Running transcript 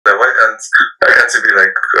can't it be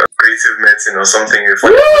like creative medicine or something? If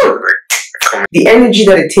like the energy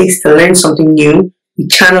that it takes to learn something new, we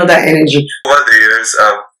channel that energy. over the years,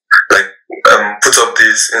 I've like put up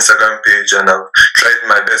this Instagram page, and I've tried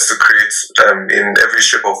my best to create in every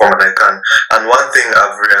shape or form that I can. And one thing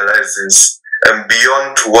I've realized is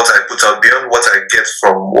beyond what I put out, beyond what I get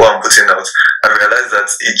from what I'm putting out, I realize that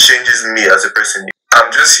it changes me as a person.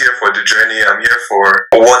 I'm just here for the journey. I'm here for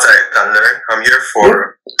what I can learn. I'm here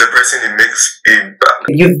for the person it makes me.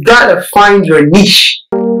 You've got to find your niche.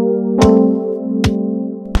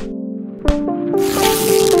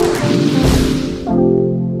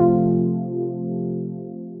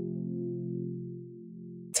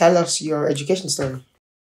 Tell us your education story.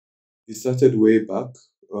 It started way back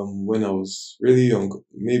when I was really young,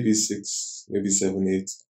 maybe 6, maybe 7, 8.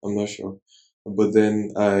 I'm not sure. But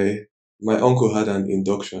then my uncle had an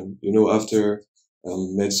induction. You know, after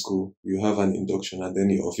med school, you have an induction and then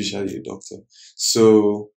you're officially a doctor.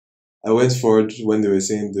 So I went forward when they were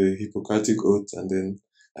saying the Hippocratic Oath, and then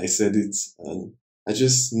I said it, and I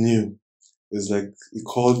just knew. It was like he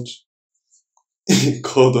called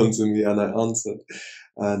onto me, and I answered.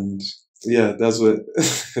 And yeah, that's what.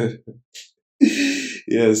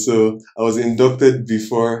 Yeah, so I was inducted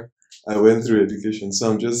before I went through education,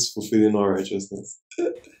 so I'm just fulfilling all righteousness.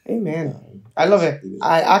 Amen. I love it.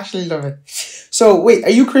 I actually love it. So wait, are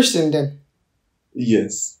you Christian then?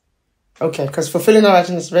 Yes. Okay, because fulfilling all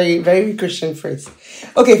righteousness, very, very Christian phrase.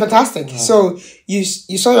 Okay, fantastic. So you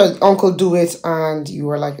saw your uncle do it, and you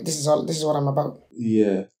were like, "This is what I'm about."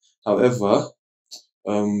 Yeah. However,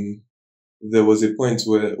 there was a point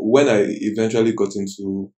where when I eventually got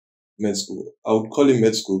into med school, I would call it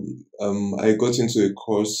med school. I got into a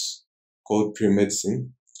course called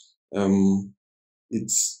pre-medicine.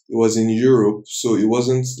 It was in Europe, so it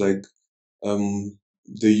wasn't like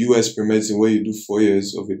the US pre-medicine where you do 4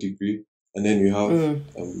 years of a degree and then you have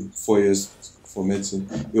 4 years for medicine.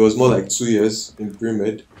 It was more like 2 years in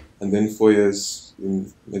pre-med and then 4 years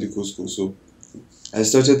in medical school. So I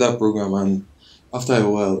started that program, and after a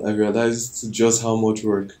while, I realized just how much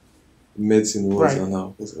work medicine was, and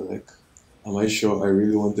I was like, am I sure I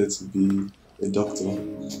really wanted to be a doctor?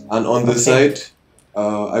 And on the side,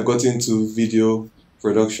 I got into video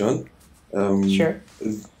production. Sure.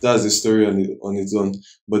 That's a story on its own.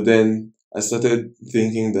 But then I started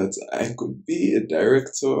thinking that I could be a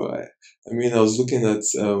director. I mean, I was looking at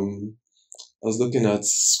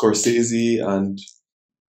Scorsese and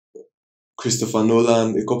Christopher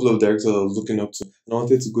Nolan, a couple of directors I was looking up to, and I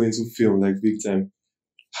wanted to go into film like big time.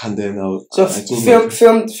 And then I told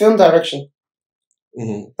film direction,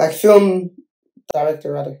 like film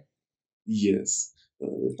director rather. Yes,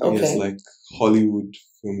 Okay. yes, like Hollywood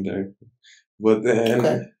film director. But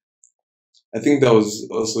then I think that was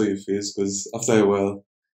also a phase, because after a while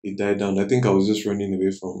it died down. I think I was just running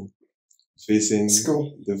away from facing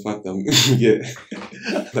School. the fact that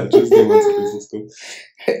I just didn't want to go to school.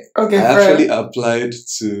 Okay, I actually applied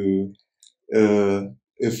to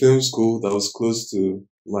a film school that was close to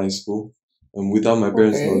my school, without my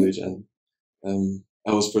parents' knowledge, and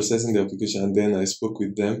I was processing the application, and then I spoke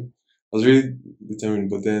with them. I was really determined,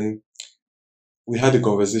 but then we had a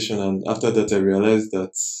conversation, and after that I realized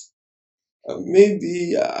that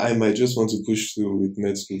maybe I might just want to push through with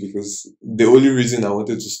med school, because the only reason I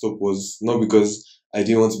wanted to stop was not because I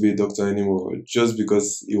didn't want to be a doctor anymore, just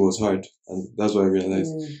because it was hard, and that's what I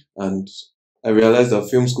realized. And I realized that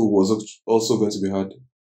film school was also going to be hard,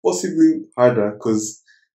 possibly harder, because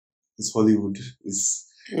it's Hollywood.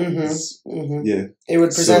 Yeah. It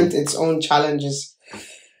would present its own challenges.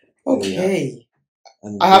 Okay.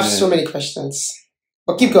 Yeah. I have so many questions.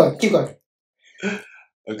 But keep going.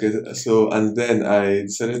 Okay, so and then I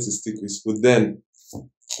decided to stick with school. Then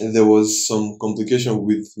there was some complication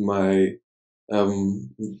with my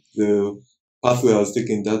the pathway I was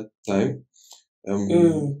taking that time.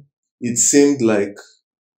 It seemed like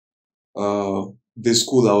the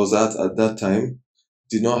school I was at that time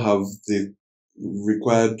did not have the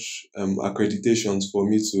required accreditations for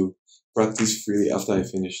me to practice freely after I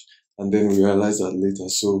finished, and then we realized that later.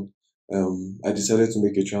 So I decided to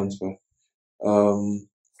make a transfer.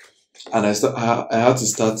 And I had to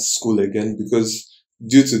start school again, because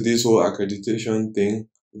due to this whole accreditation thing,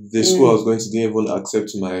 the school I was going to didn't even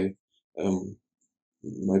accept my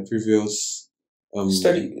my previous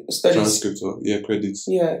studies transcript or credits.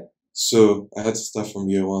 Yeah. So I had to start from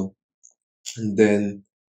year 1, and then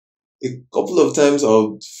a couple of times I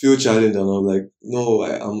would feel challenged, and I was like, no,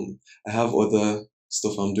 I have other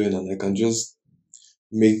stuff I'm doing, and I can just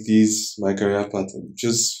make these my career path,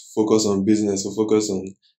 just focus on business, or focus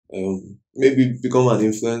on maybe become an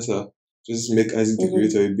influencer. just make Isaac the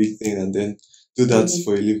Creator a big thing and then do that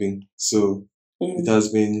for a living. So it has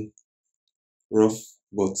been rough,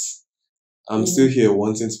 but I'm still here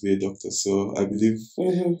wanting to be a doctor. So I believe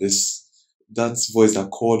this that voice that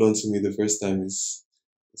called onto me the first time is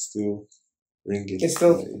still ringing. It's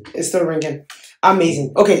still ringing.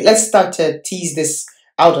 Amazing. Okay, let's start to tease this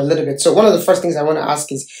out a little bit. So one of the first things I want to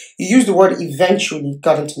ask is, you used the word eventually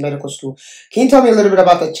got into medical school. Can you tell me a little bit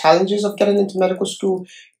about the challenges of getting into medical school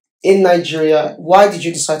in Nigeria? Why did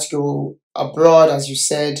you decide to go abroad, as you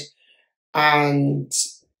said? And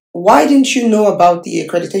why didn't you know about the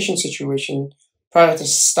accreditation situation prior to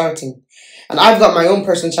starting? And I've got my own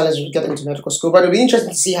personal challenge with getting into medical school, but it'll be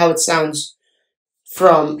interesting to see how it sounds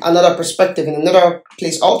from another perspective in another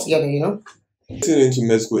place altogether, you know? Getting into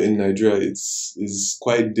med school in Nigeria is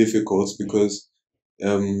quite difficult because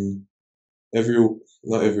not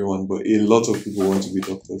everyone, but a lot of people want to be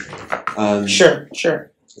doctors. And Sure.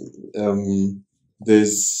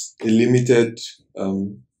 there's a limited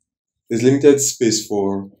space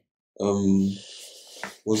for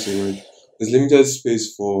what's the word? There's limited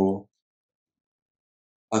space for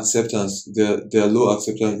acceptance. There are low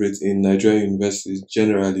acceptance rates in Nigerian universities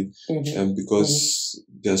generally, because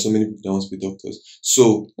there are so many people that want to be doctors.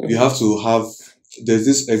 So you have to have. There's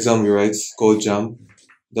this exam we write called JAM,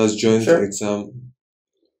 that's Joint Exam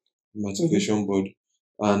Matriculation Board,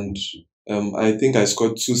 and I think I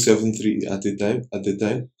scored 273 at the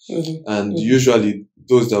time, and usually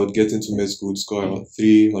those that would get into med school would score around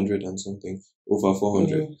 300 and something, over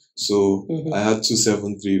 400. So I had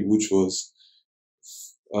 273, which was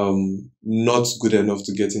not good enough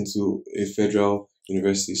to get into a federal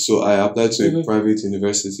university. So I applied to a private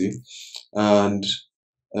university, and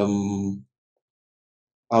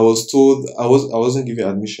I was told I wasn't given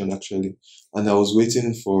admission actually, and I was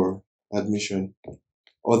waiting for admission.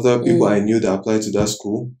 Other people I knew that applied to that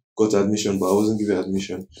school got admission, but I wasn't given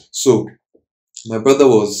admission. So my brother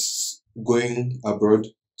was going abroad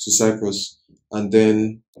to Cyprus, and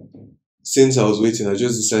then since I was waiting, I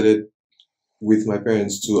just decided with my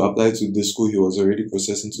parents to apply to the school he was already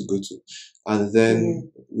processing to go to. And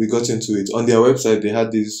then we got into it. On their website, they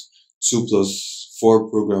had this 2+4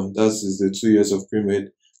 program. That is the 2 years of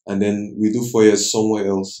pre-med. And then we do 4 years somewhere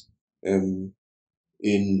else in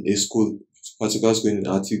a school, particular school in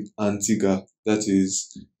Antigua, that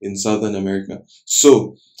is in Southern America.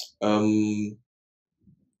 So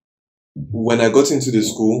when I got into the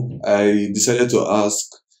school, I decided to ask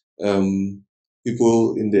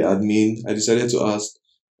people in the admin. I decided to ask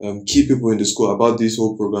key people in the school about this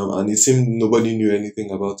whole program, and it seemed nobody knew anything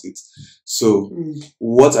about it. So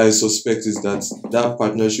what I suspect is that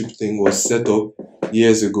partnership thing was set up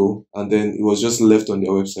years ago, and then it was just left on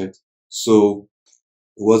their website. So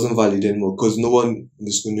it wasn't valid anymore because no one in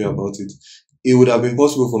the school knew about it. It would have been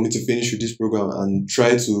possible for me to finish with this program and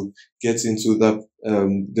try to get into that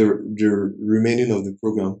the remaining of the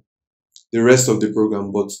program, the rest of the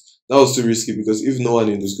program, but that was too risky because if no one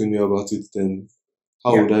in the school knew about it, then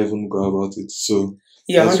how would I even go about it? So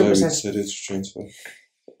that's 100%. Why we decided to transfer.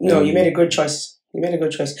 No, you made a good choice.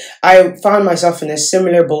 I found myself in a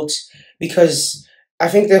similar boat because I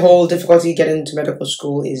think the whole difficulty getting into medical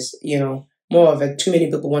school is, more of too many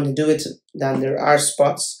people want to do it than there are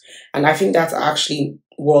spots. And I think that's actually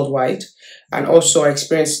worldwide. And also I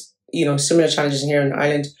experienced, similar challenges here in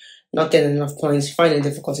Ireland, not getting enough points, finding it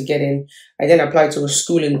difficult to get in. I then applied to a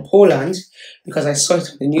school in Poland because I saw it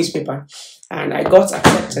in the newspaper. And I got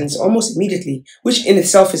acceptance almost immediately, which in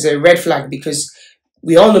itself is a red flag because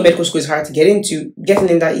we all know medical school is hard to get into. Getting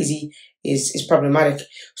in that easy is problematic.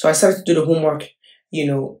 So I started to do the homework,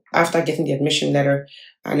 after getting the admission letter.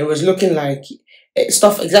 And it was looking like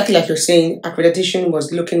stuff exactly like you're saying. Accreditation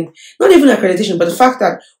was looking, not even accreditation, but the fact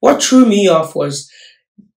that what threw me off was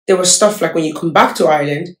there was stuff like when you come back to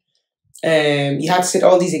Ireland, you had to sit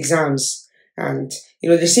all these exams. And,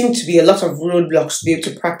 there seemed to be a lot of roadblocks to be able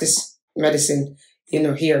to practice medicine,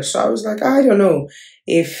 here. So I was like, I don't know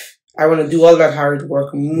if I want to do all that hard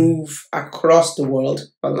work, move across the world.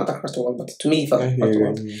 Well, not across the world, but to me, across the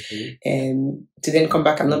world. And to then come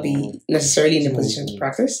back and not be necessarily in the position to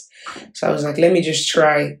practice. So I was like, let me just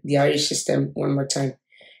try the Irish system one more time.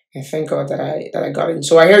 And thank God that I got in.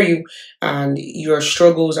 So I hear you, and your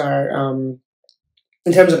struggles are,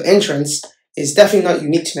 in terms of entrance, is definitely not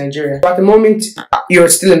unique to Nigeria. But at the moment, you're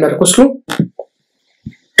still in medical school?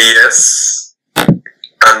 Yes.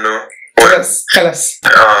 And no. Tell us.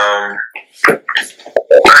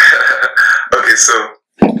 Okay, so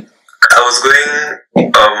I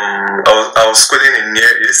was schooling in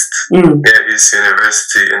Near East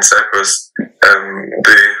University in Cyprus,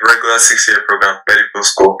 the regular 6-year program, medical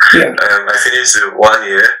school. I finished the 1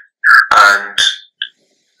 year, and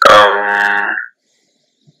um,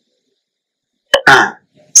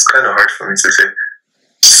 it's kind of hard for me to say.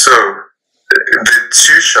 So the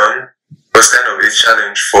tuition was kind of a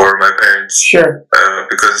challenge for my parents. Sure.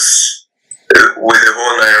 Because with the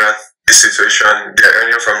whole Naira situation, they're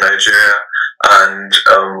earning from Nigeria, and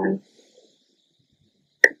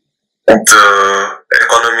the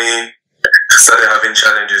economy started having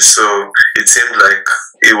challenges, so it seemed like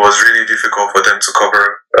it was really difficult for them to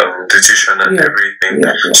cover the tuition and everything.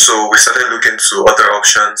 So we started looking to other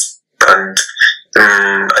options, and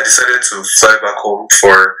I decided to fly back home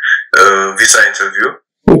for a visa interview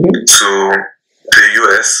to the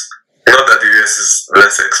US. Not that the US is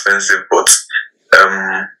less expensive, but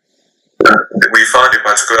we found a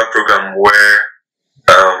particular program where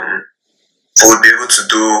we would be able to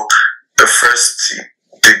do the first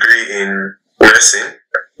degree in nursing,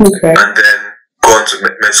 and then go on to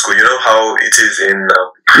med school. You know how it is in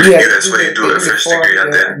US, where you do a first degree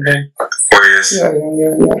and then 4 years.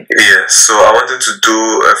 Yeah. So I wanted to do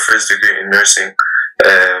a first degree in nursing,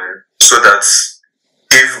 so that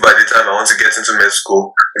if by the time I want to get into med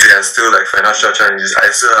school, there are still like financial challenges, I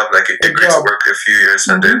still have like a degree to work a few years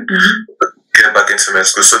and then get back into med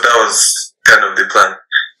school. So that was kind of the plan.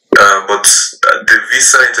 But the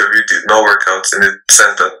visa interview did not work out, in the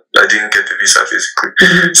sense that I didn't get the visa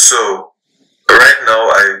physically. So right now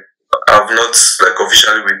I have not like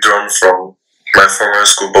officially withdrawn from my former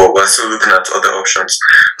school, but we're still looking at other options.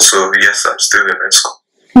 So yes, I'm still in med school.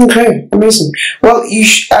 Okay, amazing. Well,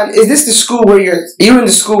 is this the school where you're in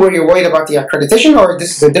the school where you're worried about the accreditation, or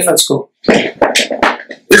this is a different school?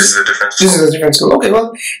 This is a different school. This is a different school. Okay,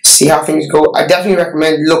 well, see how things go. I definitely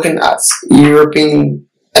recommend looking at European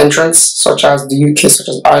entrance, such as the UK, such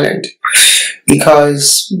as Ireland,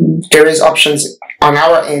 because there is options on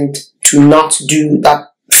our end to not do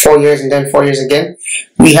that 4 years and then 4 years again.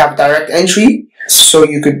 We have direct entry, so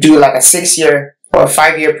you could do like a 6-year or a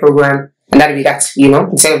 5-year program, and that'd be that,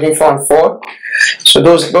 instead of doing 4 and 4. So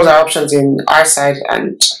those are options in our side,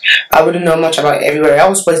 and I wouldn't know much about everywhere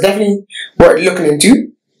else, but it's definitely worth looking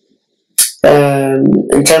into.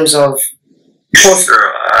 In terms of sure,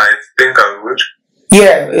 I think I would.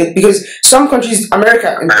 Yeah, because some countries,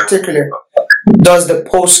 America in particular, does the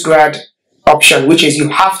post-grad option, which is you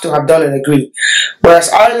have to have done a degree. Whereas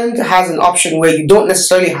Ireland has an option where you don't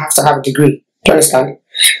necessarily have to have a degree. Do you understand?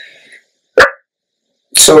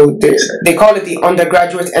 So they call it the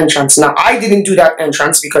undergraduate entrance. Now, I didn't do that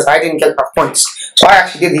entrance because I didn't get enough points. So I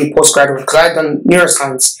actually did the postgraduate because I had done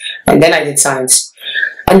neuroscience, and then I did science,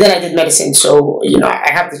 and then I did medicine. So,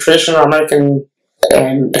 I have the traditional American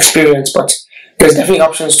experience, but there's definitely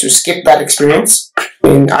options to skip that experience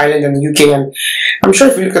in Ireland and the UK, and I'm sure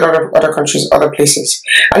if you look at other countries, other places.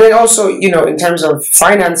 And then also, in terms of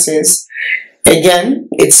finances, again,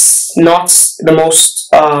 it's not the most,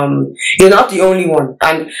 you're not the only one.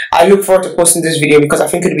 And I look forward to posting this video because I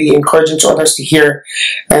think it would be encouraging to others to hear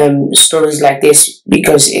stories like this,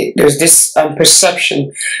 because there's this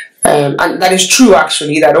perception, and that is true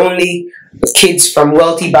actually, that only kids from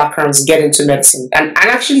wealthy backgrounds get into medicine. And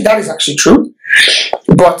actually that is actually true.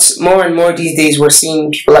 But more and more these days, we're seeing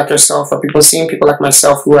people like yourself, or seeing people like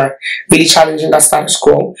myself who are really challenging that status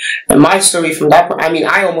quo. And my story from that point,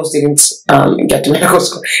 I almost didn't get to medical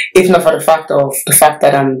school, if not for the fact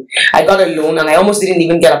that I got a loan and I almost didn't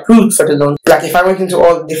even get approved for the loan. Like, if I went into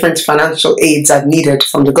all the different financial aids I've needed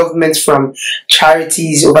from the government, from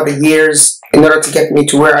charities over the years in order to get me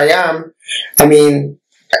to where I am,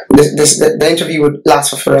 the interview would last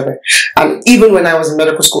for forever. And even when I was in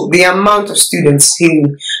medical school, the amount of students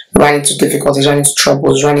who ran into difficulties, ran into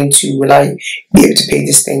troubles, ran into, will I be able to pay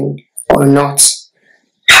this thing or not,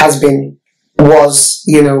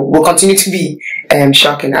 will continue to be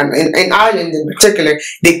shocking. And in Ireland in particular,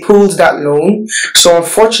 they pulled that loan. So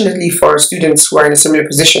unfortunately for students who are in a similar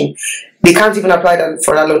position, they can't even apply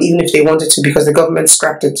for that loan even if they wanted to, because the government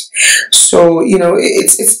scrapped it. So,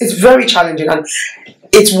 it's very challenging, and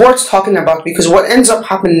it's worth talking about, because what ends up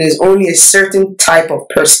happening is only a certain type of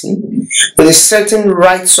person with a certain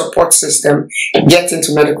right support system gets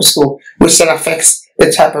into medical school, which then affects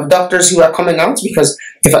the type of doctors who are coming out, because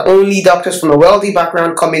if only doctors from a wealthy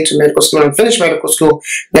background come into medical school and finish medical school,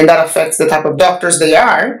 then that affects the type of doctors they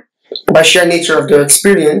are by sheer nature of their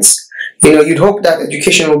experience. You'd hope that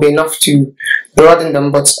education will be enough to broaden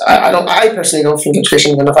them, but I personally don't think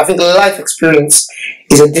education is enough. I think life experience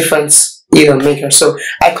is a difference maker. So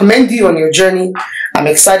I commend you on your journey. I'm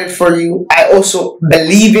excited for you. I also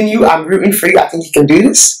believe in you. I'm rooting for you. I think you can do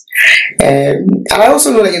this. And I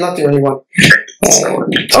also know that you're not the only one.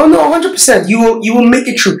 Oh no, 100%. You will make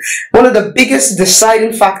it through. One of the biggest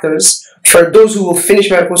deciding factors for those who will finish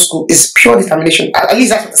medical school is pure determination. At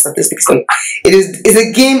least that's what the statistics say. It's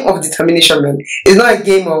a game of determination, man. It's not a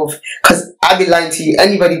game of, because I'd be lying to you,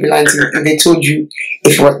 anybody be lying to you if they told you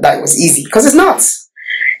that it was easy. Because it's not.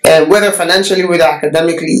 Whether financially, whether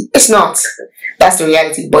academically, it's not. That's the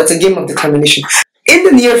reality. But it's a game of determination. In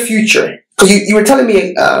the near future, because you were telling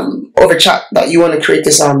me over chat that you want to create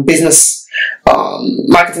this business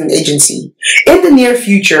marketing agency. In the near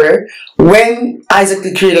future, when Isaac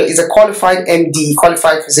the Creator is a qualified MD,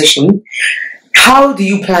 qualified physician, how do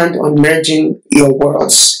you plan on merging your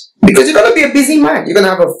worlds? Because you're going to be a busy man. You're going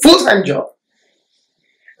to have a full-time job.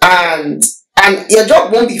 And your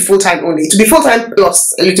job won't be full-time only. It will be full-time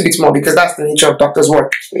plus a little bit more, because that's the nature of doctors'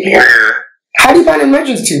 work. Yeah. How do you plan on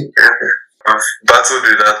merging the two? I've battled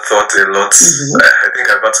with that thought a lot. I think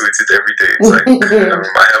I battle with it every day. It's like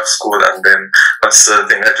I have school and then that's the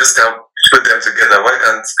thing. I just can't put them together. Why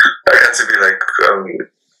can't it be like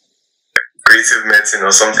creative medicine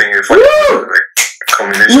or something? If like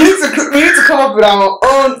combination. We need to come up with our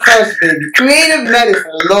own course, baby. Creative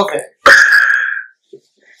medicine. Love it.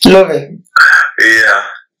 Love it. Yeah.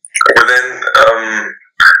 But then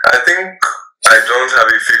I think I don't have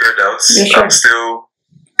it figured out. Yeah, sure. I'm still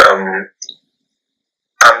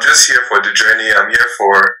I'm just here for the journey. I'm here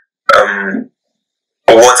for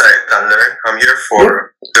what I can learn. I'm here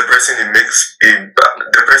for the person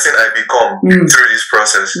the person I become through this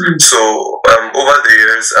process. So over the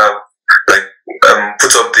years, I've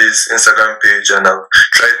put up this Instagram page and I've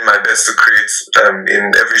tried my best to create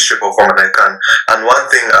in every shape or form that I can. And one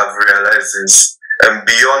thing I've realized is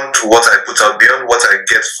beyond what I put out, beyond what I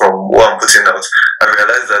get from what I'm putting out, I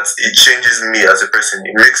realize that it changes me as a person.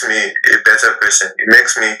 It makes me a better person. It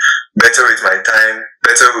makes me better with my time,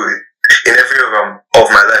 better in every of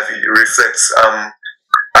my life. It reflects. I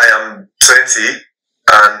am 20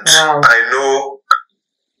 and Wow. I know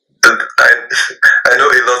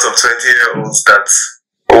a lot of 20-year-olds that,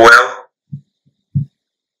 well,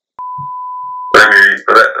 let me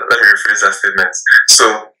rephrase that statement. So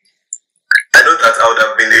I know that I would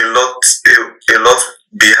have been a lot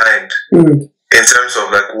behind in terms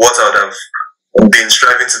of like what I would have been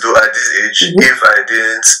striving to do at this age if I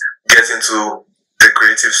didn't get into the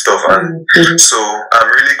creative stuff. And so I'm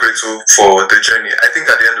really grateful for the journey. I think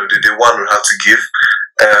at the end of the day, one would have to give.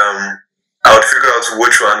 I would figure out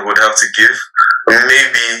which one would have to give.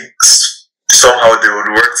 Maybe somehow they would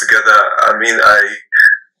work together. I mean,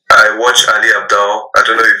 I watch Ali Abdal. I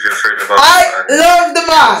don't know if you've heard about him. I love the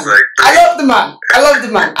man. I love the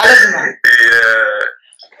man.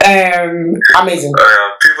 Yeah. Amazing.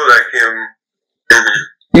 People like him.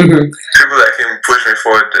 People like him push me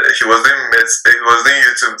forward. He was doing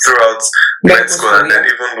YouTube throughout med school, and then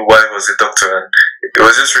even while he was a doctor. And it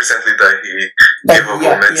was just recently that he gave up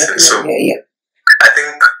on medicine. So I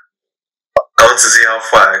think I want to see how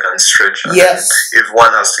far I can stretch. Yes. If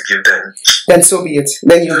one has to give, then so be it.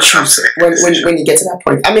 Then you choose when you get to that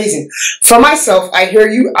point. Amazing. For myself, I hear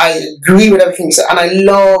you. I agree with everything you said, and I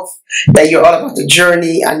love that you're all about the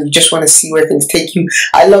journey and you just want to see where things take you.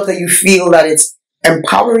 I love that you feel that it's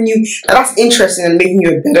empowering you, and that's interesting and making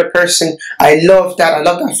you a better person. I love that. I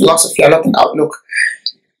love that philosophy. I love that outlook.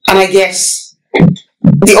 And I guess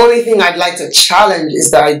the only thing I'd like to challenge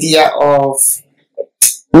is the idea of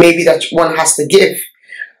maybe that one has to give.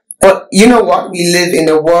 But you know what? We live in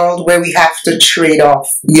a world where we have to trade off,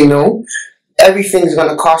 Everything's going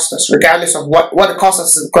to cost us, regardless of what it costs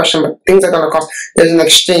us is the question, but things are going to cost. There's an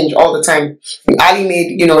exchange all the time. And Ali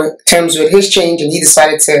made, terms with his change, and he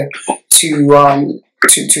decided to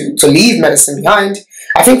leave medicine behind.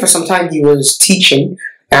 I think for some time he was teaching.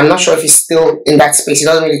 I'm not sure if he's still in that space. He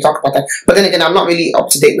doesn't really talk about that. But then again, I'm not really up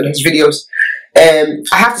to date with his videos.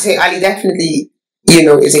 I have to say, Ali definitely,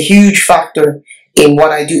 is a huge factor in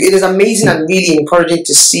what I do. It is amazing and really encouraging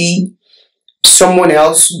to see someone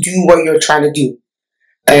else do what you're trying to do.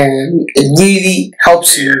 And it really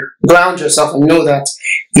helps you ground yourself and know that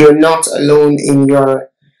you're not alone in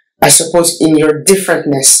your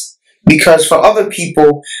differentness. Because for other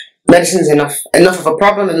people, medicine is enough of a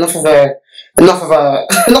problem, enough of a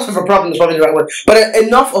problem is probably the right word, but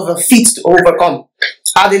enough of a feat to overcome.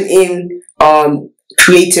 Adding in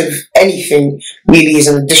creative anything really is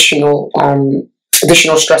an additional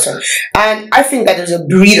stressor. And I think that there's a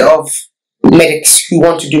breed of medics who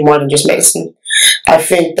want to do more than just medicine. I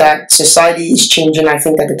think that society is changing. I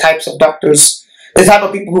think that the types of doctors, the type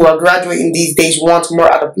of people who are graduating these days want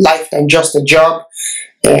more out of life than just a job.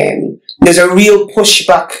 There's a real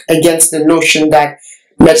pushback against the notion that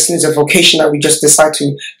medicine is a vocation that we just decide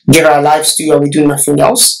to give our lives to and we do nothing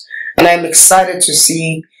else. And I'm excited to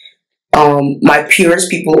see my peers,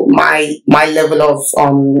 people, my level of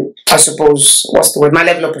I suppose what's the word? My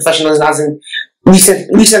level of professionals, as in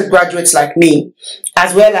recent graduates like me,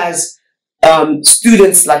 as well as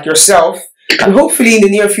students like yourself, and hopefully in the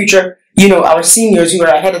near future, our seniors who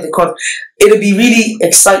are ahead of the curve. It'll be really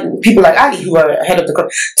exciting. People like Ali who are ahead of the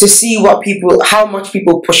curve to see how much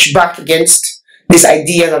people push back against this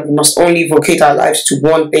idea that we must only vocate our lives to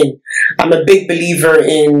one thing. I'm a big believer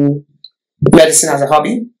in medicine as a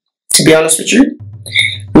hobby, to be honest with you.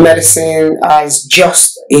 Medicine as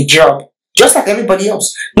just a job, just like everybody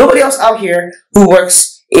else. Nobody else out here who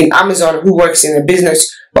works in Amazon, who works in a business,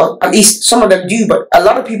 well, at least some of them do, but a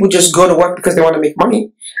lot of people just go to work because they want to make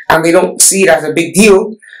money and they don't see it as a big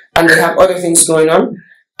deal and they have other things going on.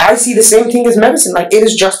 I see the same thing as medicine. Like, it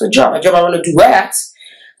is just a job I want to do at,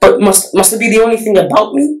 but must it be the only thing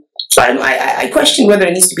about me? So I question whether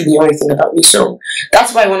it needs to be the only thing about me. So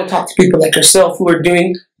that's why I want to talk to people like yourself who are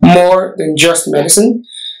doing more than just medicine,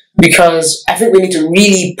 because I think we need to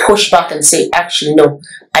really push back and say, actually, no,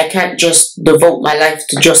 I can't just devote my life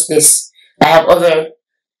to just this. I have other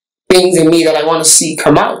things in me that I want to see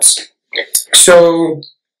come out. So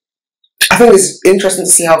I think it's interesting to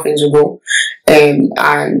see how things will go. And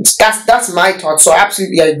that's my thoughts. So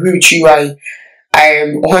absolutely, I agree with you. I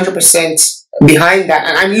am 100% behind that,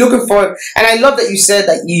 and I'm looking forward. And I love that you said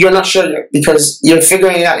that you're not sure yet because you're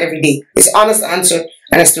figuring it out every day. It's an honest answer,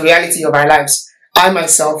 and it's the reality of our lives. I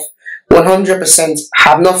myself 100%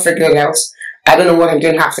 have not figured it out. I don't know what I'm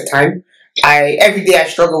doing half the time. Every day I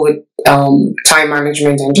struggle with time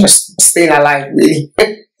management and just staying alive, really.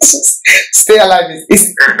 Stay alive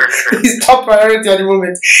is top priority at the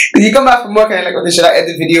moment. If you come back from work and you're like, okay, should I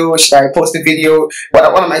edit the video? Should I post the video?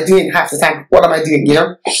 What am I doing half the time? What am I doing,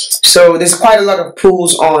 So there's quite a lot of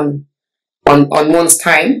pulls on one's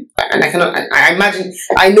time, and I imagine,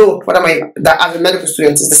 I know that as a medical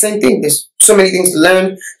student, it's the same thing. There's so many things to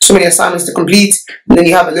learn, so many assignments to complete, and then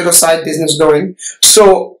you have a little side business going.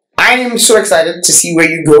 So I am so excited to see where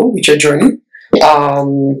you go with your journey.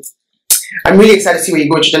 I'm really excited to see where you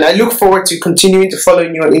go with your journey. I look forward to continuing to follow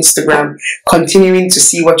you on Instagram, continuing to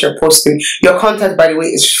see what you're posting. Your content, by the way,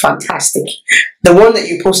 is fantastic. The one that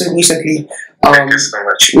you posted recently, thank you so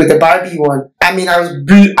much. with the Barbie one. I mean, I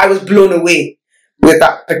was blown away with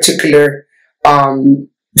that particular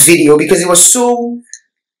video because it was so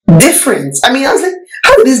different. I mean, I was like,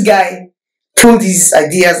 how did this guy pull these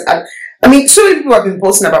ideas? I mean, so many people have been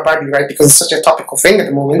posting about Barbie, right? Because it's such a topical thing at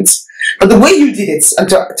the moment. But the way you did it, and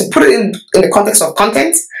to put it in the context of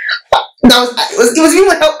content, it was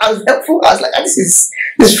even helpful. I was like, this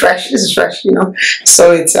is fresh. This is fresh,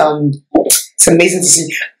 So it's amazing to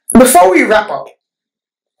see. Before we wrap up,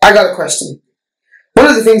 I got a question. One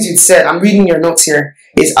of the things you'd said, I'm reading your notes here,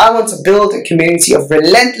 is I want to build a community of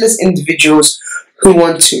relentless individuals who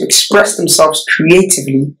want to express themselves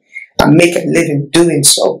creatively and make a living doing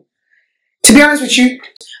so. To be honest with you,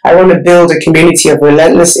 I want to build a community of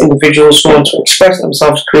relentless individuals who want to express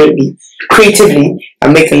themselves creatively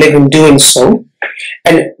and make a living doing so.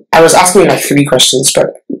 And I was asking you like 3 questions, but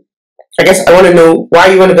I guess I want to know why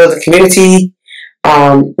you want to build a community,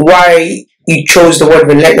 why you chose the word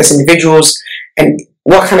relentless individuals, and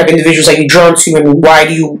what kind of individuals are you drawn to, and why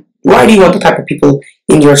do you want the type of people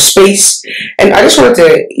in your space. And I just wanted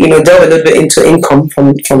to delve a little bit into income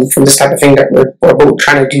from this type of thing that we're both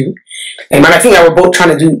trying to do. And I think that we're both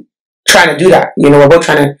trying to do that. We're both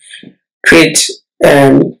trying to create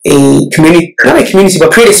a community, not a community,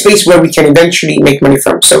 but create a space where we can eventually make money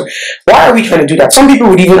from. So why are we trying to do that? Some people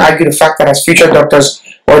would even argue the fact that as future doctors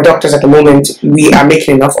or doctors at the moment, we are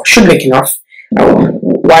making enough or should make enough.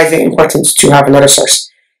 Why is it important to have another source?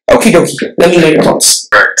 Okie dokie, let me know your thoughts.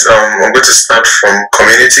 Right, I'm going to start from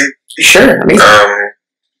community. Sure, amazing.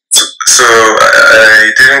 So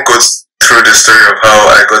I didn't go through the story of how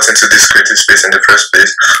I got into this creative space in the first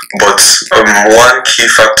place, but one key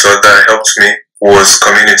factor that helped me was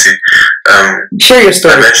community. Share your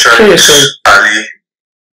story. I mentioned Ali.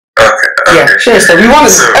 Okay. Yeah, share your story.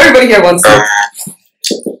 Everybody here wants to.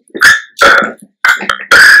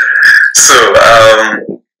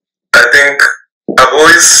 I think I've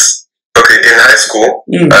always, in high school,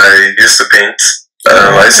 I used to paint.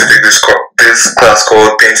 I used to take this class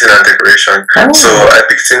called painting and decoration. Oh. So I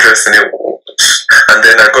picked interest in it, and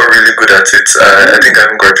then I got really good at it. I think I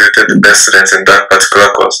even graduated the best student in that particular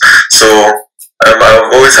course. So I've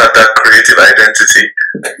always had that creative identity.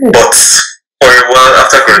 But for a while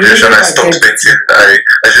after graduation, I stopped painting. I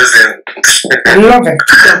just didn't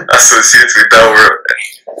associate with that word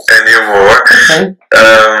anymore. Okay.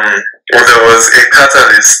 There was a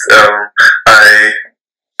catalyst. I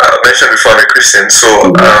mentioned before I'm a Christian,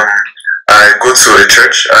 so I go to a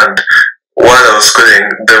church, and while I was schooling,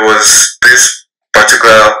 there was this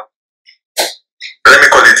particular, let me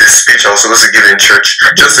call it a speech I was supposed to give in church,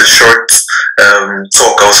 just a short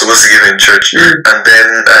talk I was supposed to give in church, and then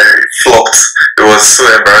I flopped. It was so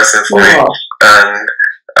embarrassing for me, and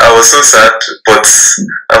I was so sad, but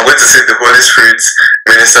I'm going to say the Holy Spirit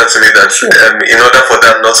ministered to me that in order for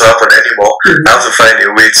that not to happen anymore, I have to find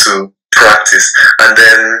a way to practice. And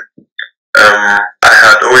then I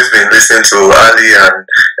had always been listening to Ali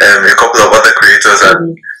and a couple of other creators,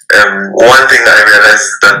 and one thing I realized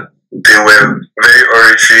is that they were very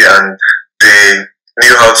oratory, and they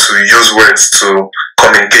knew how to use words to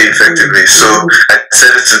communicate effectively. So I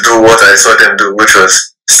decided to do what I saw them do, which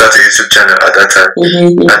was start a YouTube channel at that time.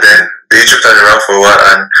 And then the YouTube channel ran for a while,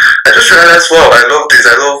 and I just realized, wow, I love this.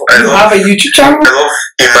 I love have a YouTube channel? I love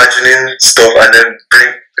imagining stuff and then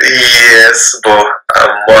bring. Yes, but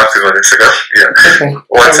I'm more active on Instagram. Yeah. Okay.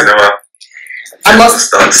 Once in a while. I must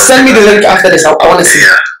send me the link after this. I want to see.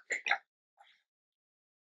 Yeah.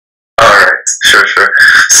 Alright, sure.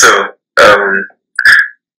 So,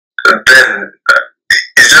 then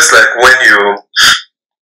it's just like when you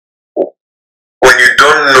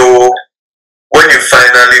don't know, when you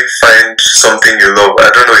finally find something you love. I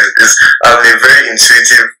don't know. I'm a very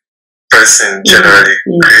intuitive person generally,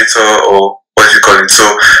 creator or what you call it. So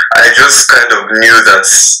I just kind of knew that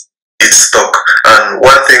it stuck. And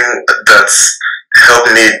one thing that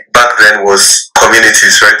helped me back then was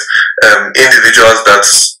communities, right? Individuals that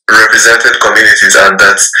represented communities and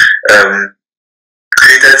that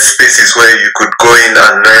created spaces where you could go in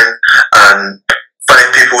and learn and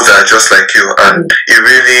find people that are just like you. And it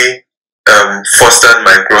really fostered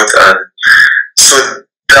my growth. And so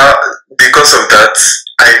that, because of that,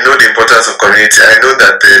 I know the importance of community. I know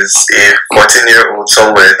that there's a 14-year-old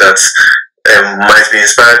somewhere that might be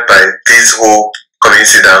inspired by this whole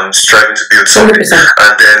community that I'm striving to build something. 100%.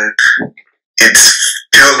 And then it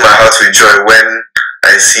fills my heart with joy when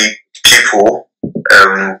I see people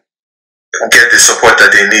get the support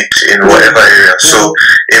that they need in whatever area. So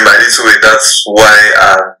in my little way, that's why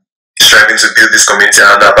I'm striving to build this community.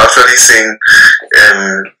 And I've actually seen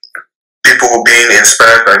people being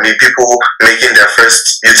inspired by me, people making their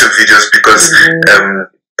first YouTube videos because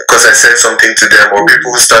I said something to them, or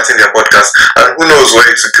people starting their podcast, and who knows where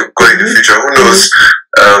it could go in the future, who knows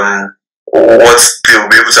what they'll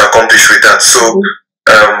be able to accomplish with that. So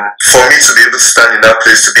for me to be able to stand in that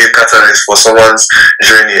place, to be a catalyst for someone's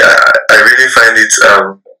journey, I really find it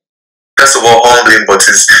first of all humbling, but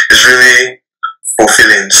it's really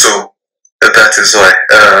fulfilling. So that is why.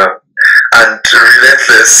 And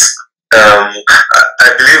relentless, I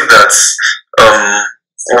believe that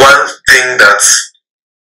one thing that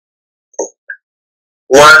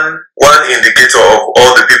one indicator of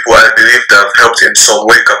all the people I believe that have helped in some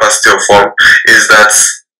way, capacity or form, is that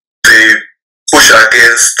they push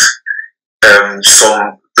against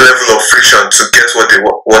some level of friction to get what they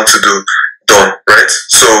want to do done, right?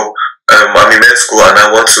 So I'm in med school and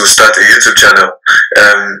I want to start a YouTube channel.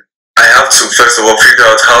 I have to first of all figure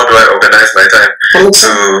out how do I organize my time to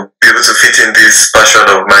be able to fit in this passion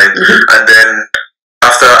of mine, and then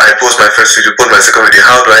after I post my first video, post my second video,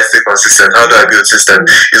 how do I stay consistent? How do I build system?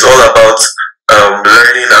 It's all about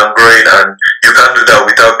learning and growing, and you can't do that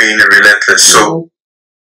without being relentless. So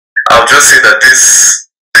I'll just say that this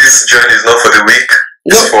journey is not for the weak.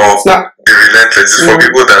 It's for the relentless. It's for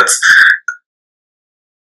people that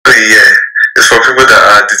it's for people that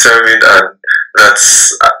are determined and that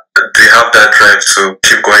they have that drive to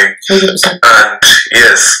keep going. 100%. And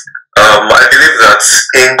yes, I believe that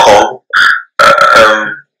income.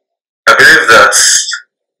 I believe that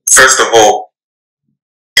first of all,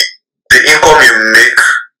 the income you make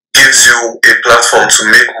gives you a platform to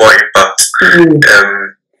make more impact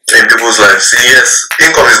in people's lives. Yes,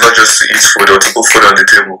 income is not just to eat food or to put food on the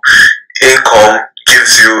table. Income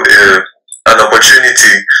gives you an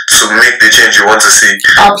opportunity to make the change you want to see.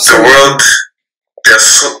 Absolutely. The world, there's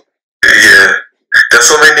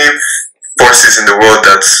so many forces in the world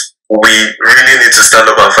that we really need to stand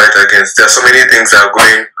up and fight against. There are so many things that are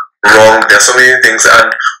going wrong. There are so many things, and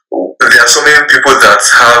there are so many people that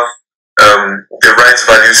have the right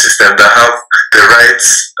value system, that have the right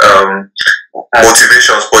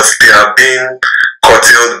motivations, but they are being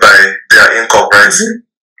curtailed by their income, right?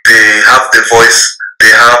 They have the voice, they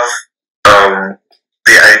have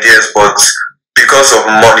the ideas, but because of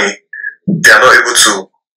money, they are not able to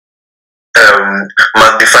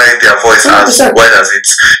magnify their voice 100%. As well as it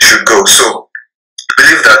should go. So I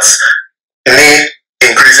believe that me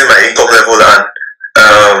increasing my income level and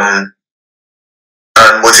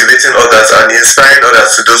motivating others and inspiring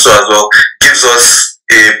others to do so as well gives us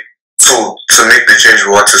a tool to make the change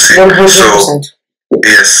we want to see. 100%.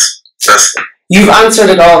 Yes, that's. You've answered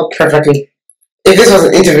it all perfectly. If this was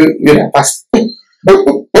an interview, you'd have passed.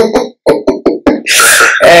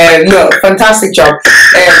 No, fantastic job.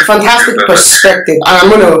 Fantastic perspective.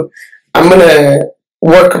 And I'm gonna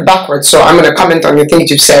work backwards. So I'm gonna comment on the things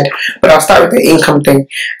you've said, but I'll start with the income thing.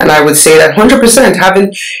 And I would say that 100%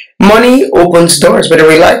 having money opens doors. Whether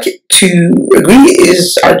we like it to agree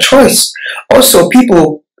is our choice. Also,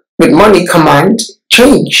 people with money command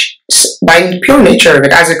change by pure nature of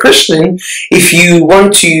it. As a Christian, if you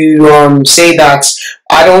want to say that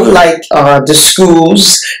I don't like the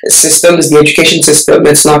schools systems, the education system,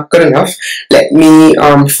 it's not good enough, let me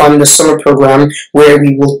fund a summer program where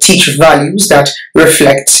we will teach values that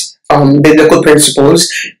reflect biblical principles.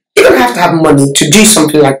 You don't have to have money to do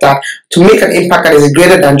something like that, to make an impact that is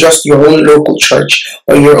greater than just your own local church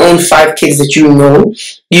or your own 5 kids that you know.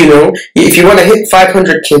 You know, if you want to hit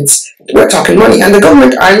 500 kids, we're talking money. And the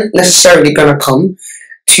government aren't necessarily going to come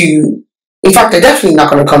to, in fact, they're definitely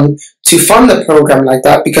not going to come to fund a program like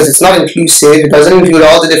that because it's not inclusive. It doesn't include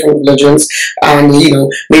all the different religions. And, you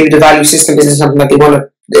know, maybe the value system isn't something that they want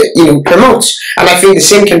to promote. And I think the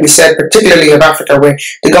same can be said particularly of Africa, where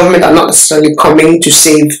the government are not necessarily coming to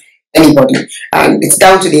save anybody, and it's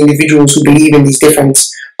down to the individuals who believe in these different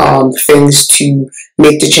things to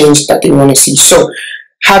make the change that they want to see. So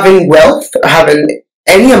having wealth, having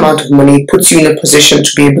any amount of money puts you in a position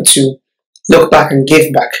to be able to look back and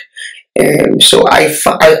give back. So I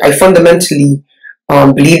fundamentally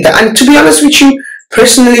believe that. And to be honest with you,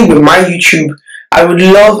 personally, with my YouTube, I would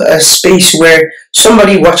love a space where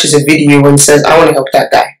somebody watches a video and says, I want to help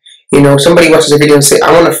that guy. You know, somebody watches a video and say,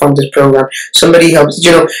 I want to fund this program. Somebody helps,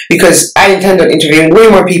 you know, because I intend on interviewing way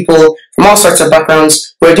more people from all sorts of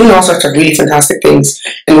backgrounds who are doing all sorts of really fantastic things.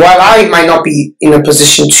 And while I might not be in a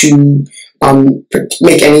position to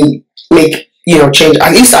make change,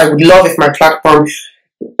 at least I would love if my platform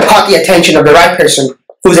caught the attention of the right person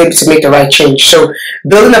who's able to make the right change. So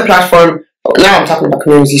building a platform, now I'm talking about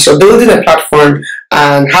community, so building a platform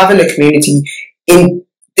and having a community in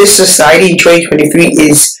this society in 2023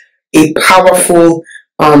 is a powerful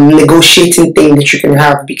negotiating thing that you can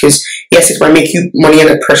have, because yes, it might make you money on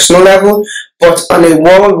a personal level, but on a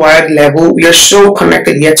worldwide level, we are so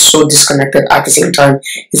connected yet so disconnected at the same time.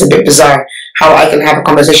 It's a bit bizarre how I can have a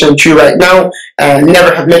conversation with you right now,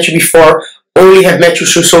 never have met you before, only have met you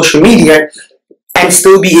through social media, and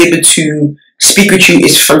still be able to speak with you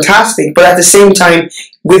is fantastic. But at the same time,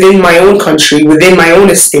 within my own country, within my own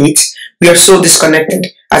estate, we are so disconnected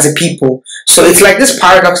as a people. So it's like this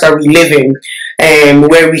paradox that we live in,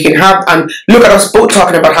 where we can have, and look at us both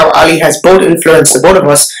talking about how Ali has both influenced the both of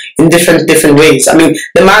us in different ways. I mean,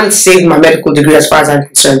 the man saved my medical degree as far as I'm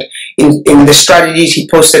concerned in the strategies he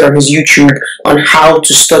posted on his YouTube on how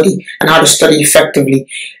to study and how to study effectively.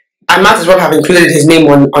 I might as well have included his name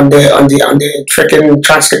on the freaking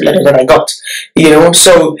transcript letter that I got, you know.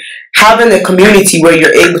 So having a community where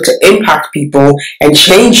you're able to impact people and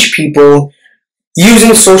change people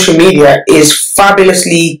using social media is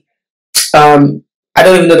fabulously. I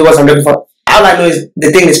don't even know the words I'm looking for. All I know is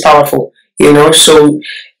the thing is powerful, you know. So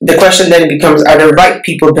the question then becomes: are the right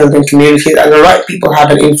people building communities? Are the right people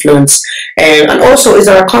having influence? And also, is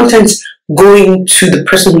our content going to the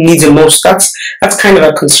person who needs it most? That's kind of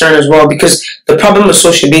a concern as well, because the problem with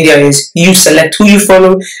social media is you select who you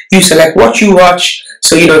follow, you select what you watch.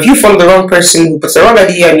 So, you know, if you follow the wrong person who puts the wrong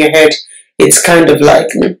idea in your head, it's kind of like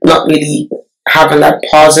not really having that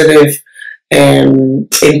positive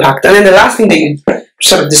impact. And then the last thing that you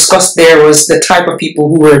sort of discussed there was the type of people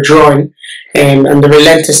who were drawn, and the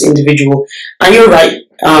relentless individual. And you're right.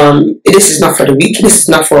 This is not for the weak. This is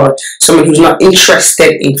not for someone who's not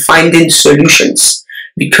interested in finding solutions,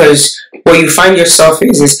 because what you find yourself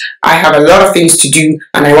is I have a lot of things to do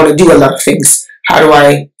and I want to do a lot of things. How do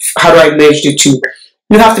I merge the two?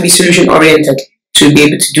 You have to be solution oriented to be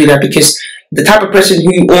able to do that, because the type of person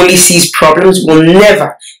who only sees problems will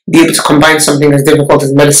never be able to combine something as difficult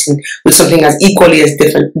as medicine with something as equally as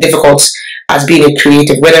difficult as being a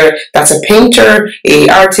creative, whether that's a painter, a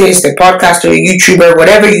artist, a podcaster, a YouTuber,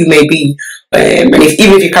 whatever you may be. And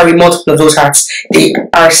even if you carry multiple of those hats, they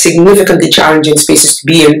are significantly challenging spaces to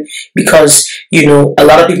be in, because, you know, a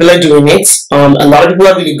lot of people are doing it. A lot of people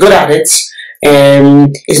are really good at it.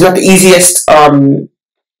 It's not the easiest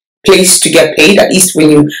place to get paid, at least when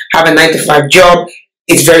you have a 9-to-5 job.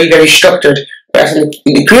 It's very, very structured. Whereas in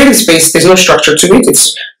the creative space, there's no structure to it.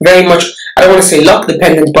 It's very much, I don't want to say luck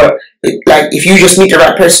dependent, but like if you just meet the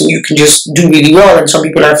right person, you can just do really well. And some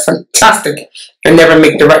people are fantastic and never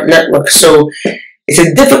make the right network. So it's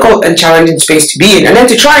a difficult and challenging space to be in. And then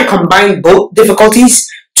to try and combine both difficulties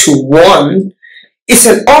to 1, it's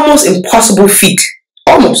an almost impossible feat.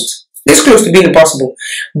 Almost. This close to being impossible.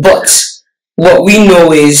 But what we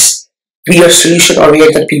know is we are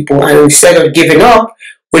solution-oriented people, and instead of giving up,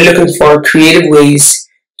 we're looking for creative ways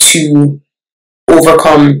to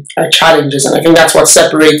overcome our challenges. And I think that's what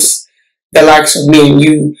separates the likes of me and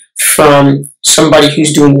you from somebody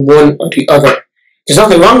who's doing one or the other. There's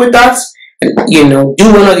nothing wrong with that. And,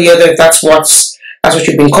 do one or the other if that's what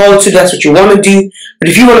you've been called to, that's what you want to do. But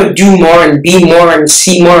if you want to do more and be more and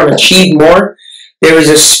see more and achieve more, there is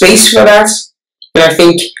a space for that. And I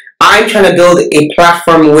think I'm trying to build a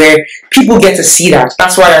platform where people get to see that.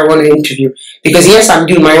 That's why I run an interview. Because yes, I'm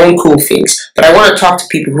doing my own cool things, but I want to talk to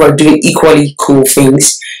people who are doing equally cool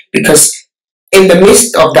things. Because in the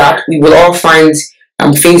midst of that, we will all find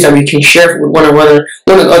things that we can share with one another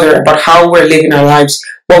about how we're living our lives,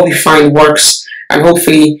 what we find works, and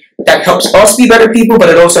hopefully that helps us be better people, but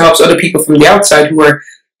it also helps other people from the outside who are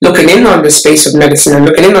looking in on the space of medicine and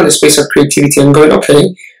looking in on the space of creativity and going,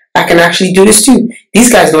 okay, I can actually do this too.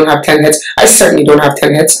 These guys don't have 10 heads. I certainly don't have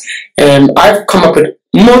 10 heads. And I've come up with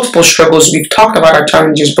multiple struggles. We've talked about our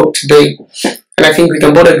challenges both today. And I think we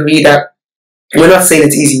can both agree that we're not saying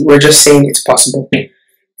it's easy. We're just saying it's possible.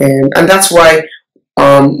 And that's why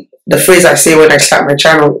the phrase I say when I start my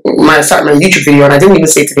YouTube video, and I didn't even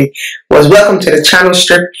say today, was welcome to the channel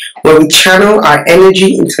strip, where we channel our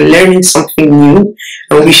energy into learning something new,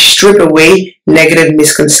 and we strip away negative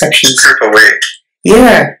misconceptions. Strip away.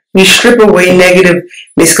 Yeah, we strip away negative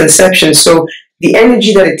misconceptions. So the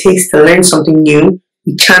energy that it takes to learn something new,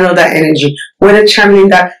 we channel that energy. Whether channeling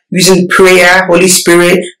that using prayer, Holy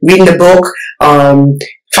Spirit, reading the book,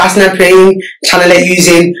 fasting and praying, channel it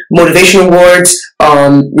using motivational words,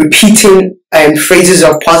 repeating phrases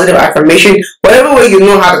of positive affirmation, whatever way you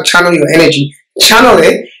know how to channel your energy, channel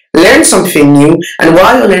it, learn something new, and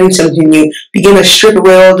while you're learning something new, begin to strip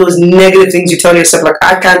away all those negative things you tell yourself, like,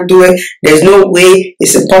 I can't do it, there's no way,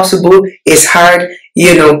 it's impossible, it's hard,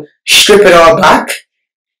 strip it all back.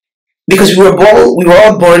 Because we were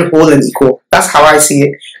all born whole and equal. That's how I see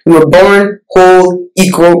it. We were born whole,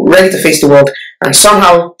 equal, ready to face the world. And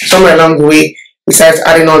somehow, somewhere along the way, we started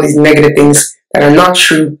adding all these negative things that are not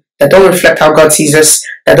true, that don't reflect how God sees us,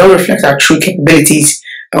 that don't reflect our true capabilities.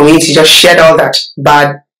 And we need to just shed all that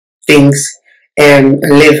bad things and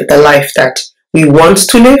live the life that we want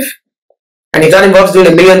to live. And if that involves doing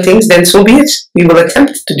a million things, then so be it. We will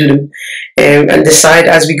attempt to do them and decide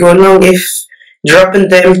as we go along if dropping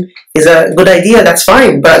them is a good idea. That's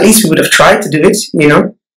fine, but at least we would have tried to do it,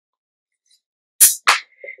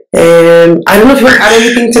 I don't know if you want to add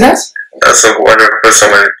anything to that. That's a wonderful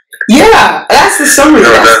summary. Yeah, that's the summary.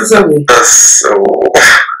 No, that's the summary. That's so.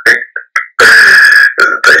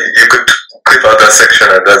 You could clip out that section,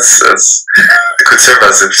 and it could serve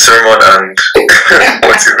as a sermon and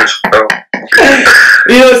motivational.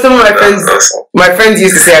 Some of my friends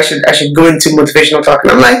used to say I should go into motivational talk,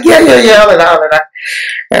 and I'm like, yeah, all of that.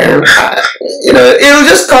 It'll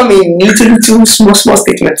just come in little small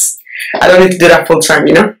statements. I don't need to do that full time,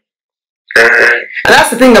 And that's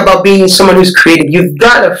the thing about being someone who's creative. You've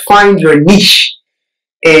got to find your niche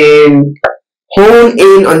and hone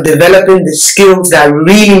in on developing the skills that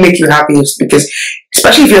really make you happiest. Because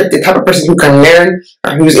especially if you're the type of person who can learn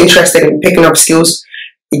and who's interested in picking up skills,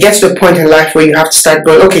 it gets to a point in life where you have to start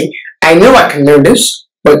going, okay, I know I can learn this,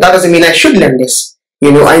 but that doesn't mean I should learn this.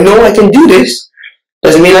 I know I can do this,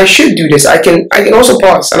 doesn't mean I should do this. I can also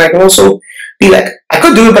pause, and I can also be like, I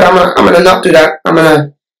could do it, but I'm gonna not do that. I'm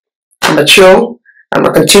gonna chill. I'm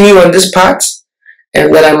gonna continue on this path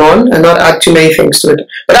and that I'm on, and not add too many things to it.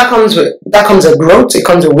 But that comes with growth. It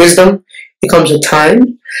comes with wisdom. It comes with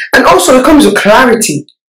time, and also it comes with clarity.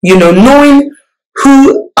 Knowing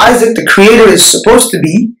who Isaac the Creator is supposed to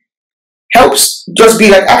be helps just be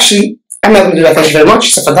like, actually, I'm not gonna do that. Thank you very much.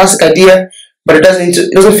 It's a fantastic idea, but it doesn't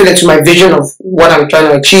fit into my vision of what I'm trying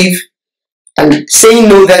to achieve. And saying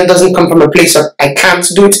no then doesn't come from a place of I can't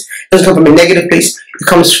do it. It doesn't come from a negative place. It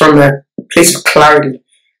comes from a place of clarity.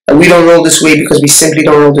 And we don't roll this way because we simply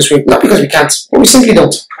don't roll this way. Not because we can't, but we simply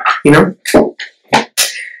don't.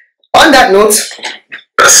 On that note,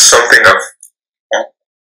 that's something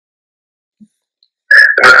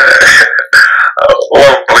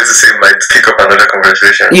one way to say might kick up another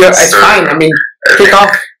conversation. Yeah, it's fine. Kick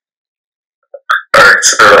off. Alright,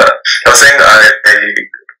 so I was saying I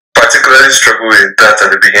particularly struggle with that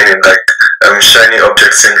at the beginning, like shiny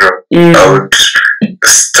object syndrome. I would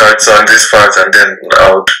start on this part, and then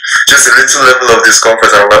I would just a little level of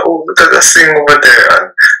discomfort. I'm like, oh, look at that thing over there,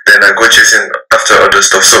 and then I go chasing after other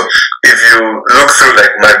stuff. So if you look through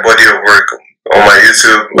like my body of work on my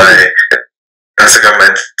YouTube, my Instagram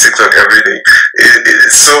and TikTok every day.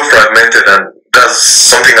 It's so fragmented, and that's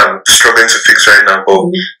something I'm struggling to fix right now. But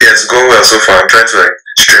yeah, it's going well so far. I'm trying to like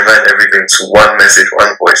streamline everything to one message,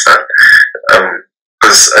 one voice, and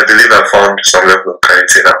because I believe I found some level of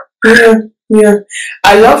clarity now. Yeah, yeah.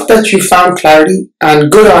 I love that you found clarity,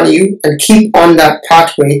 and good on you, and keep on that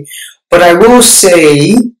pathway. But I will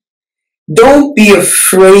say, don't be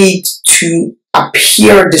afraid to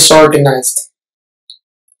appear disorganized.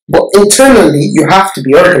 But internally, you have to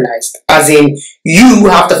be organized. As in, you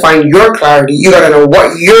have to find your clarity. You gotta know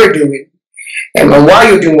what you're doing and why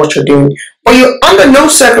you're doing what you're doing. But you, under no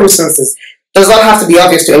circumstances, does not have to be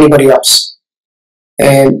obvious to anybody else.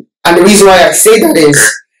 And the reason why I say that is,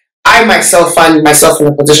 I myself find myself in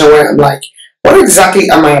a position where I'm like, what exactly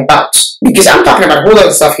am I about? Because I'm talking about a whole lot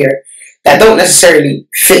of stuff here that don't necessarily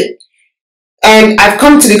fit. And I've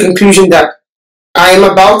come to the conclusion that I am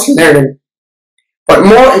about learning. But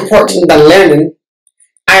more important than learning,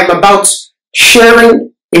 I am about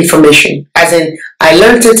sharing information. As in, I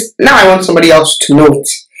learned it, now I want somebody else to know it.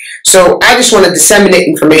 So I just want to disseminate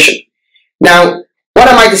information. Now, what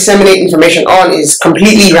I might disseminate information on is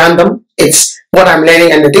completely random. It's what I'm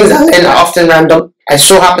learning, and the things I learn are often random. I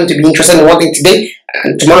so happen to be interested in one thing today,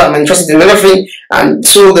 and tomorrow I'm interested in another thing, and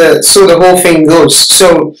so the whole thing goes.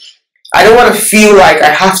 So I don't want to feel like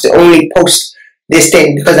I have to only post this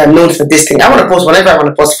thing because I'm known for this thing. I want to post whenever I want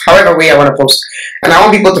to post, however way I want to post, and I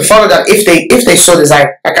want people to follow that if they so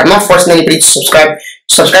desire. Like, I'm not forcing anybody to subscribe.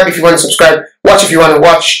 Subscribe if you want to subscribe. Watch if you want to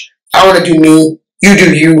watch. I want to do me. You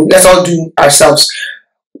do you. Let's all do ourselves.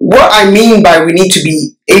 What I mean by we need to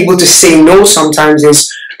be able to say no sometimes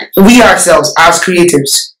is we ourselves as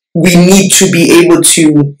creatives, we need to be able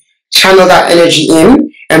to channel that energy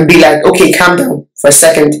in and be like, okay, calm down for a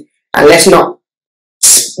second and let's not,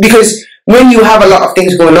 because when you have a lot of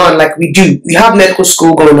things going on, like we do, we have medical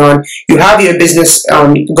school going on, you have your business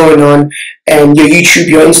going on, and your YouTube,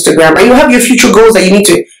 your Instagram, and you have your future goals that you need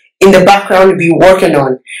to, in the background, be working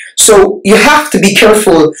on. So you have to be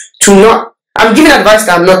careful to not, I'm giving advice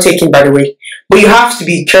that I'm not taking, by the way, but you have to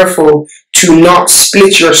be careful to not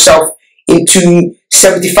split yourself into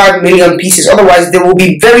 75 million pieces. Otherwise, there will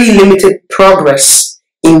be very limited progress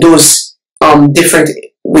in those different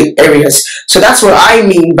areas. So that's what I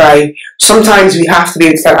mean by sometimes we have to be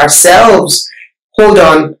able to tell ourselves, hold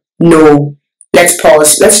on, no, let's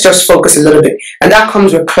pause, let's just focus a little bit. And that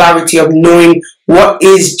comes with clarity of knowing what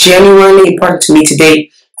is genuinely important to me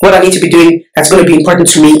today, what I need to be doing that's going to be important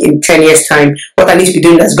to me in 10 years time, what I need to be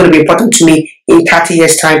doing that's going to be important to me in 30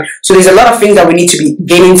 years time. So there's a lot of things that we need to be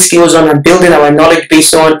gaining skills on and building our knowledge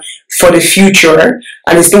based on for the future,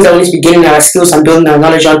 and there's things that we need to be gaining our skills and building our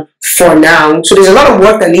knowledge on for now. So there's a lot of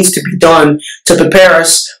work that needs to be done to prepare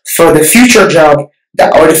us for the future job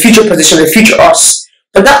that, or the future position, the future us.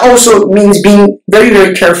 But that also means being very,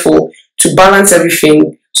 very careful to balance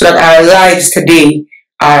everything so that our lives today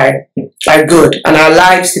are good and our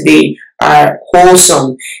lives today are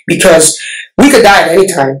wholesome, because we could die at any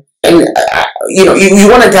time, and you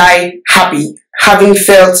want to die happy, having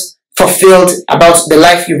felt fulfilled about the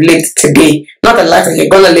life you've lived today, not the life that you're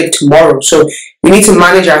going to live tomorrow. So we need to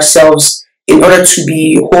manage ourselves in order to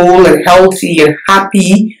be whole and healthy and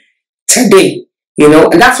happy today,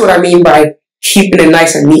 and that's what I mean by keeping it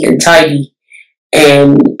nice and neat and tidy,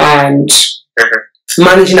 and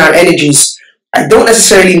managing our energies. I don't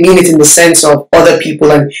necessarily mean it in the sense of other people,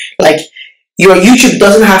 and like your YouTube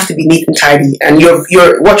doesn't have to be neat and tidy, and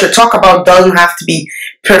your what you talk about doesn't have to be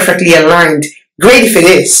perfectly aligned. Great if it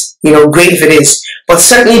is, great if it is, but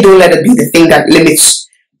certainly don't let it be the thing that limits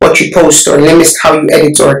what you post or limits how you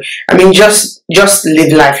edit, or just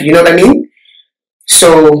live life. You know what I mean?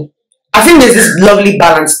 So I think there's this lovely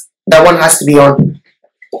balance that one has to be on.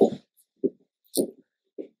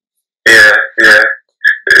 Yeah.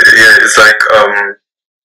 It's like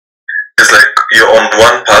you're on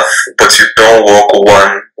one path, but you don't walk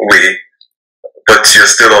one way, but you're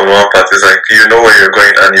still on one path. It's like you know where you're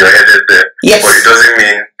going and you're headed there. Yes. But it doesn't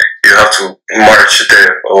mean you have to march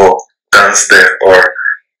there or dance there or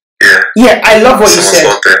Yeah, I love what you said.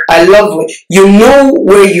 I love what you know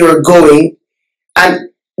where you're going, and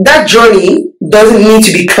that journey doesn't need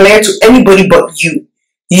to be clear to anybody but you.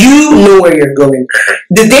 You know where you're going.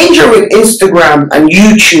 The danger with Instagram and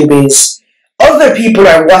YouTube is other people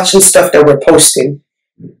are watching stuff that we're posting.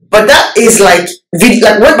 But that is like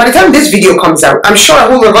by the time this video comes out, I'm sure a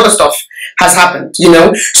whole lot of other stuff has happened,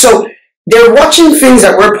 So they're watching things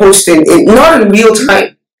that we're posting not in real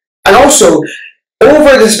time. And also,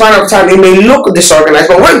 over the span of time, it may look disorganized,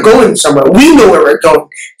 but we're going somewhere. We know where we're going.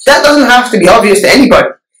 That doesn't have to be obvious to anybody.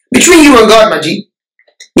 Between you and God, my G.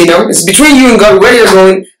 You know, it's between you and God where you're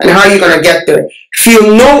going and how you're going to get there.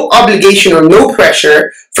 Feel no obligation or no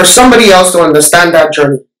pressure for somebody else to understand that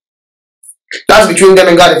journey. That's between them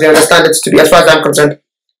and God if they understand it to be, as far as I'm concerned.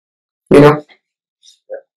 You know?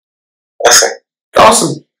 Awesome.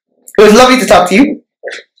 Awesome. It was lovely to talk to you.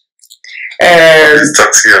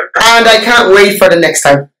 Talk to you. And I can't wait for the next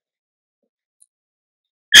time.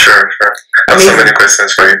 Sure. I have so many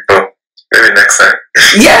questions for you, but maybe next time.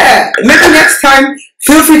 Yeah, maybe next time.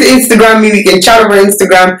 Feel free to Instagram me. We can chat over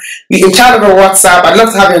Instagram. We can chat over WhatsApp. I'd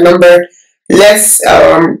love to have your number. Let's,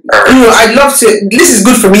 I'd love to. This is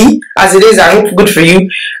good for me, as it is. I hope good for you.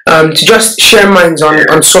 To just share minds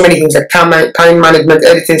on so many things like time management,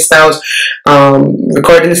 editing styles,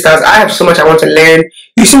 recording styles. I have so much I want to learn.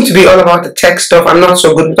 You seem to be all about the tech stuff. I'm not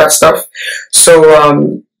so good with that stuff. So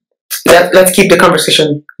let's keep the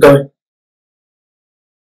conversation going.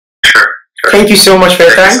 Sure. Thank you so much for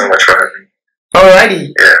your time. Thank you so much for having me.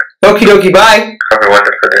 Alrighty. Yeah. Okie dokie. Bye. Have a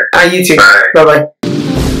wonderful day. And you too. Bye. Bye bye.